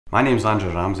My name's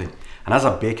Andrew Ramsay, and as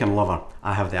a bacon lover,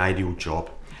 I have the ideal job.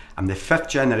 I'm the 5th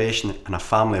generation in a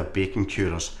family of bacon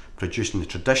curers, producing the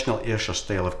traditional Ayrshire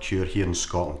style of cure here in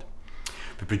Scotland.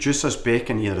 We produce this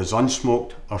bacon either as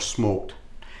unsmoked or smoked,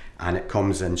 and it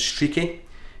comes in streaky,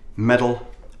 middle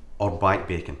or back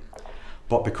bacon.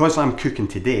 But because I'm cooking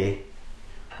today,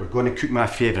 we're going to cook my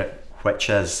favourite, which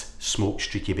is smoked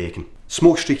streaky bacon.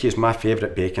 Smoked streaky is my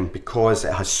favourite bacon because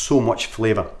it has so much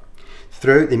flavour.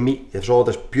 Throughout the meat there's all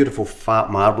this beautiful fat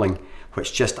marbling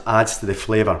which just adds to the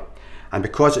flavour, and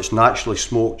because it's naturally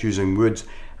smoked using wood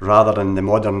rather than the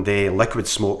modern day liquid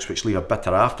smokes which leave a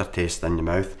bitter aftertaste in your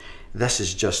mouth, this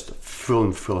is just full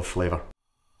and full of flavour.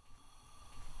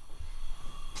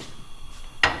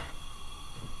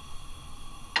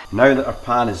 Now that our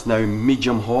pan is now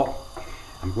medium hot,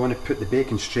 I'm going to put the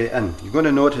bacon straight in. You're going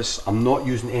to notice I'm not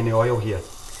using any oil here.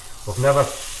 We've never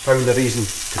found a reason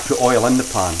to put oil in the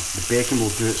pan. The bacon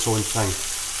will do its own thing.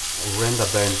 It'll render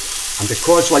down. And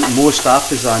because, like most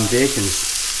artisan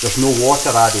bacons, there's no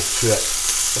water added to it,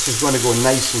 this is going to go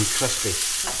nice and crispy.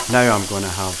 Now I'm going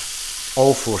to have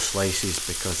all 4 slices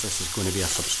because this is going to be a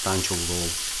substantial roll.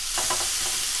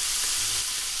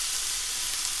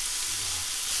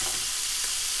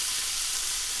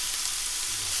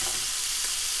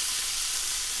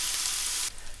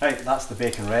 Right, that's the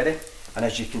bacon ready, and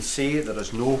as you can see there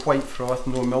is no white froth,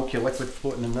 no milky liquid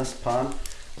floating in this pan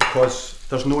because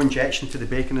there's no injection to the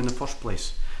bacon in the first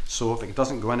place. So if it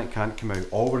doesn't go in, it can't come out.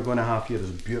 All we're going to have here is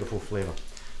a beautiful flavour.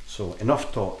 So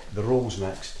enough talk, the rolls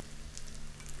next.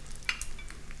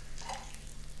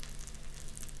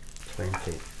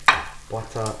 20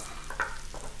 butter,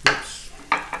 oops.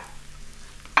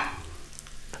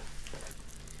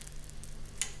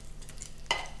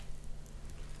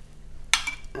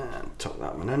 And tuck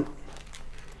that one in.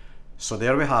 So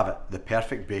there we have it, the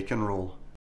perfect bacon roll.